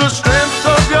 Through the strength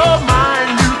of your mind,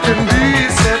 you can be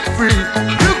set free.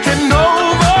 You can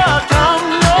overcome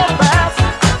your past.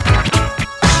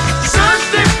 Search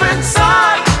deep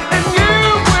inside, and you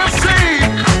will see.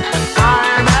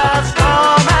 Time has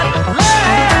come at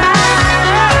last.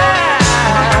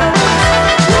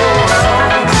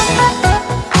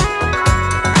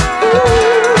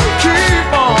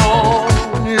 Keep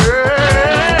on, yeah.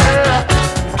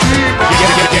 Keep on.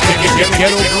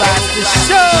 Ghetto Blaster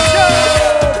Show.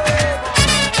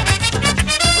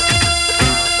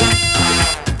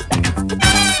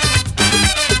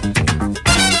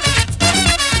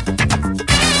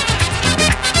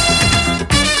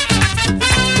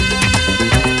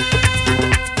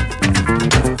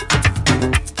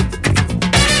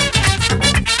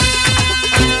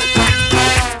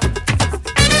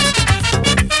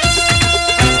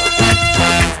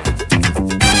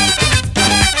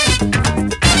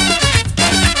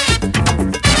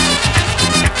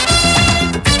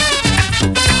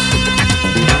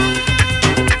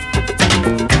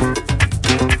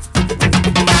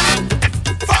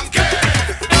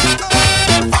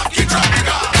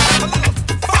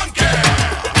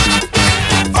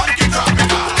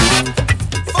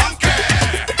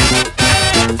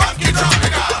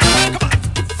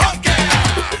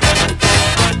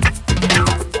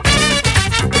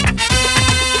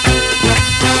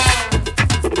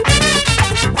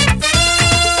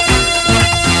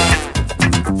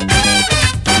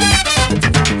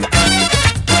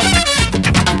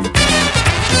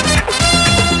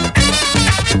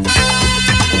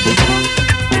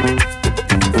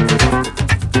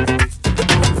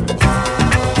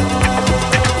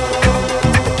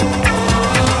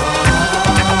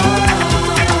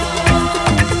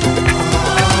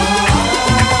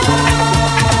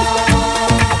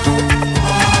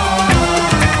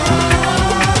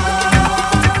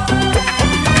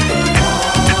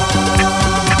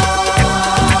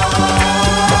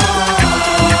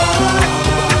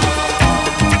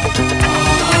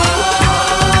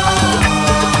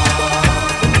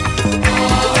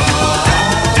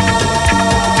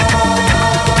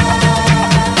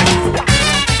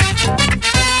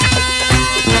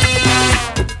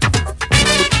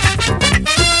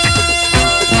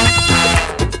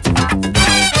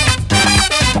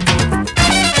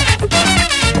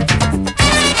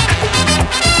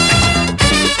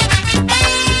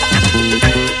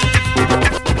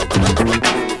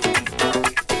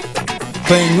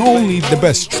 Playing only the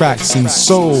best tracks in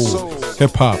soul,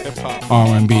 hip hop,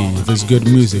 R&B. If it's good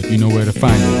music, you know where to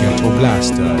find it. Ghetto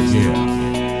Blaster,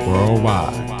 yeah.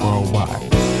 Worldwide, worldwide.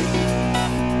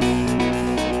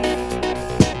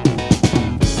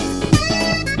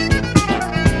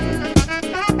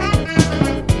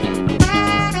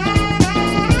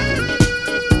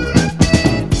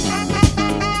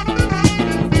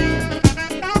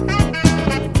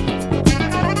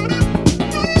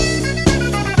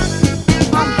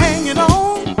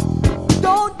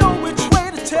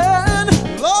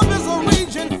 Love is a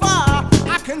raging fire.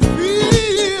 I can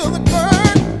feel the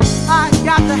burn.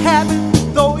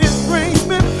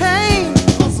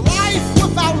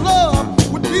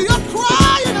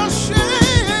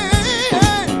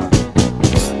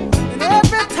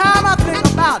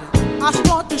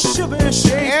 shiver and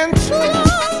shake. And too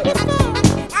long before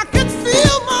I could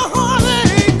feel my heart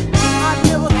ache. I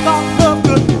never thought love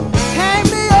could hang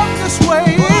me up this way.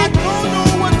 I don't know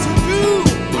what to do.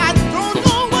 I don't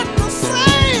know what to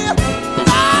say.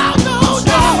 No, no,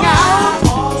 strung out.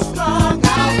 All strung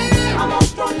out. I'm all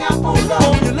strung out on love.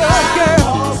 On your love, girl.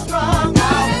 All strung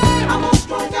out. I'm all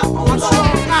strung out on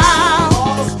love.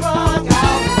 All strung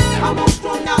out. I'm all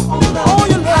strung out on love. On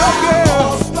your love, girl.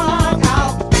 All strung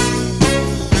out.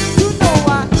 You know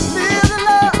I live the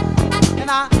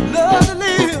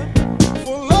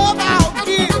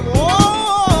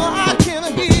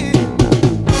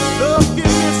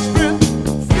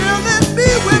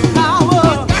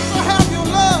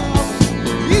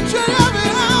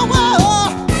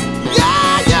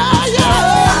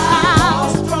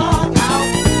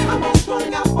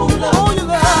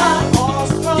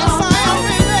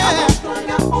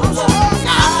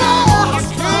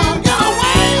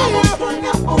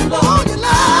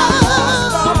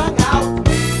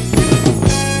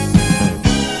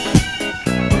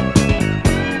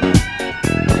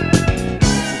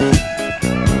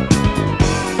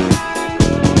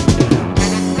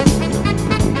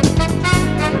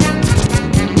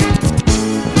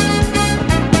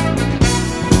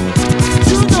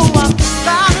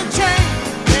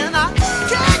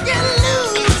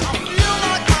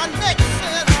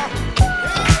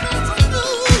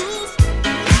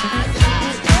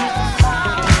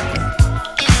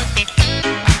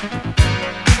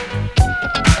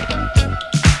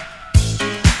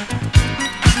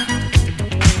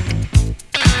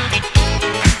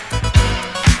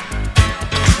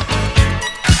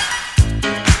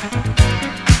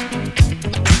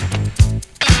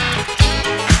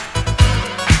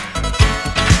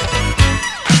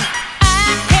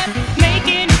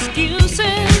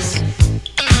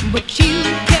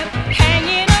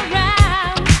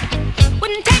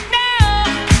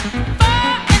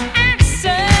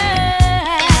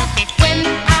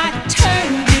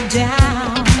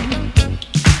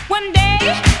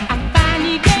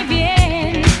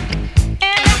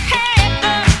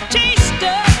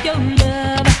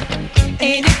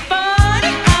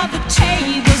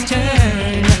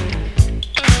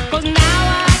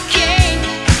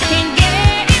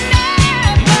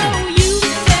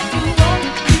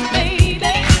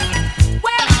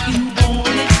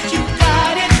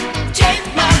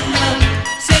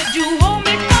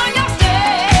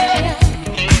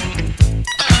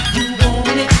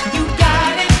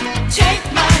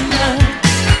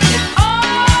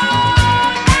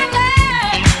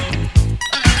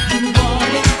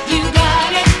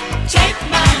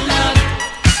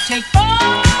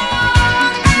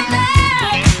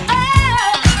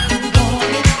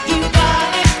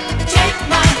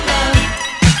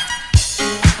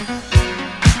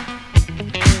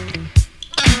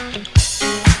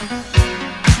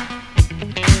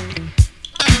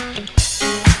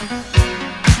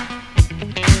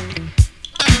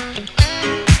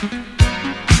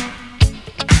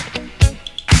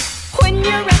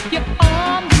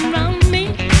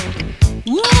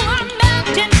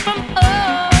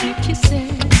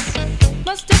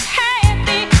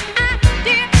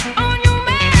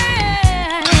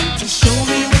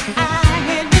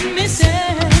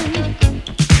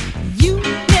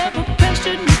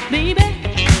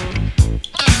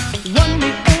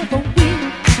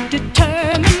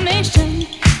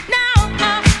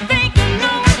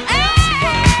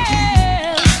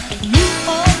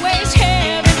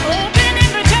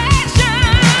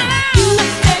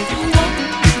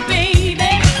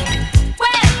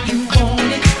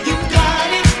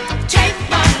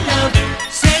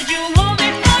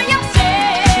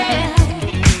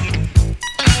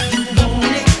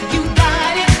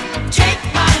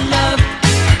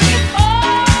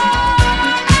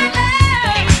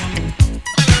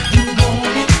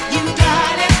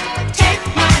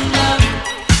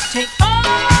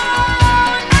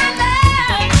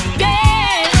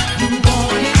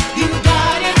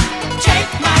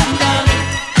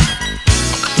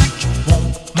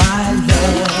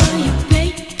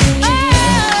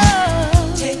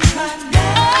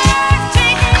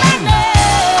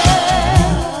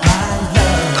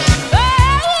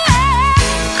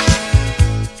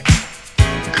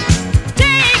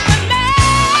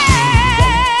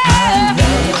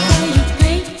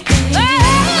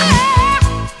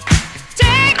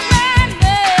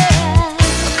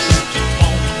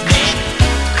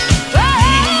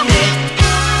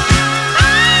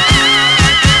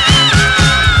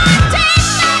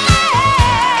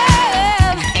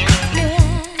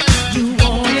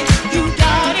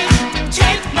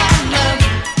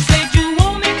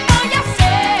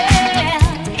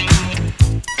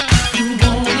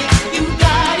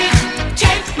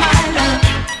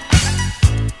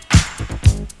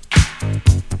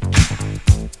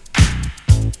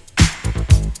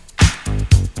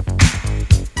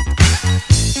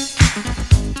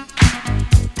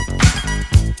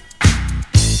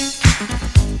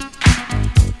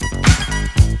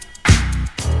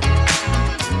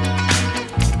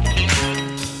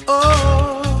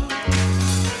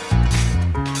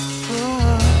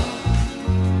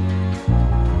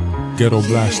Ghetto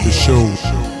Blaster Show.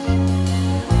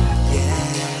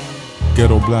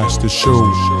 Ghetto Blaster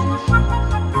Show.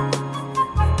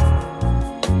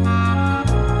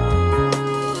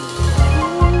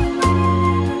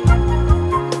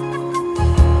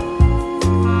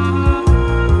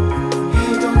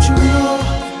 Hey, don't you know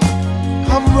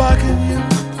I'm rocking you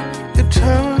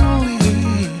eternally?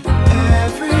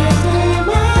 Every day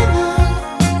my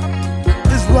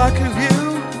love is rocking you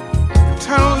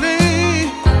eternally.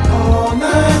 All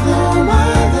night long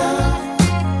my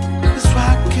love is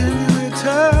rocking you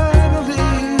eternally.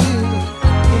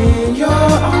 In your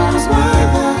arms my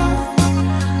love,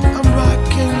 I'm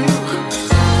rocking you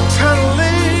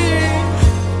eternally.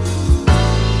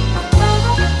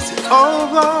 It's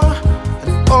over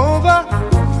and over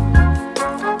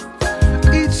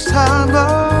each time a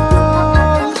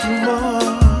little more.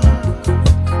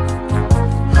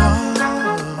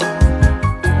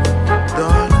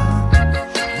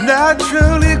 Darling,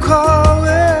 naturally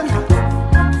calling,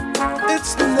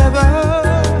 it's never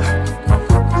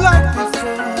like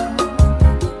before.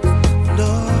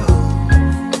 No,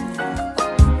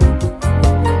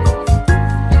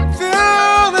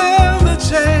 feeling the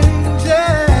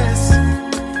changes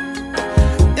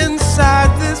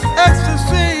inside this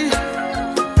ecstasy,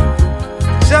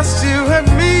 just you and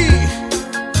me.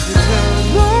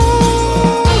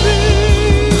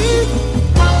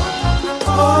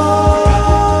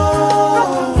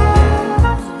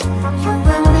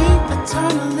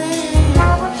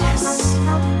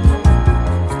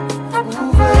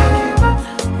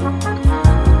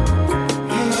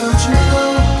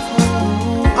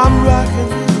 I'm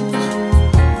rocking you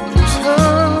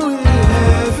eternally.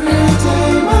 Every day,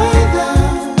 my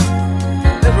love.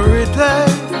 Every day,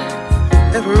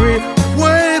 every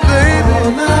way, baby.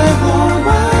 All night long,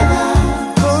 my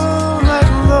love. All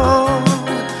night long,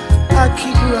 I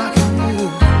keep rocking you.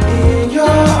 In your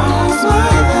arms,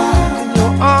 my love. In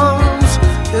your arms,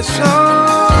 your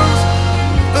charms.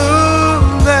 Ooh,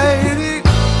 lady,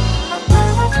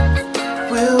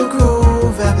 we'll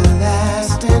groove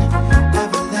everlasting,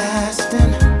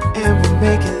 everlasting, and we'll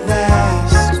make it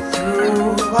last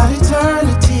through all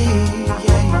eternity.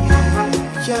 Yeah,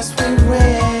 yeah. Yes, we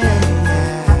will.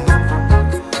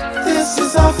 This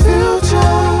is our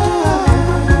future.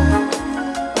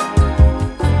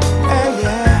 Yeah,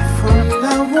 yeah. From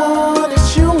now on, it's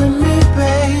you and me,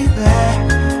 baby.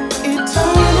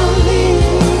 Eternally.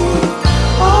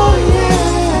 Oh,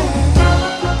 yeah.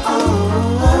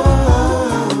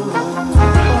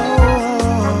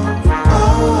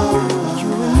 Oh, you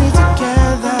and me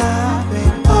together,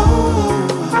 baby.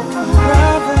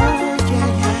 Forever,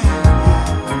 yeah, yeah.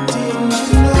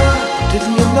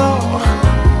 Didn't you know,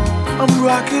 I'm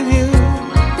rocking you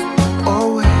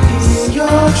always. In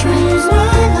your dreams, my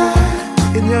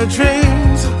life. In your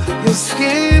dreams, your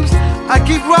schemes, I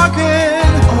keep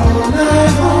rocking all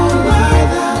night long, my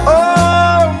love.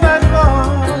 All night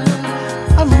long,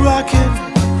 I'm rocking,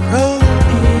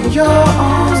 rolling in your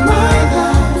arms, my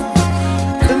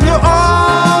love. In your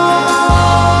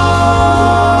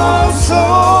arms, so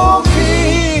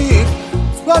keep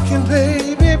rocking,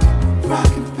 baby,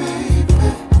 rocking, baby,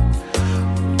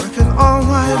 rocking all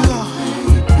night long.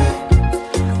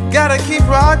 Gotta keep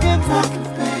rocking, rocking,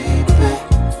 baby,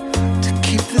 to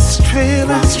keep this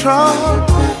feeling strong.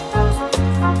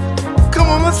 Come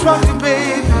on, let's rock it,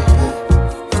 baby,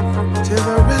 till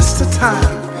the rest of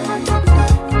time.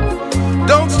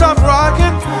 Don't stop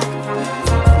rocking.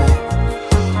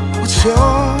 What's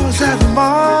yours and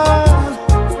mine?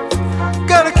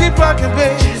 Gotta keep rocking,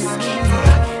 baby.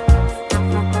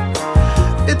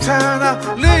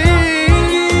 Eternally.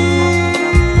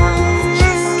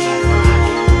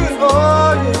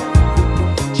 Oh yeah.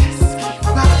 Just keep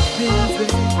rocking,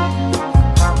 baby.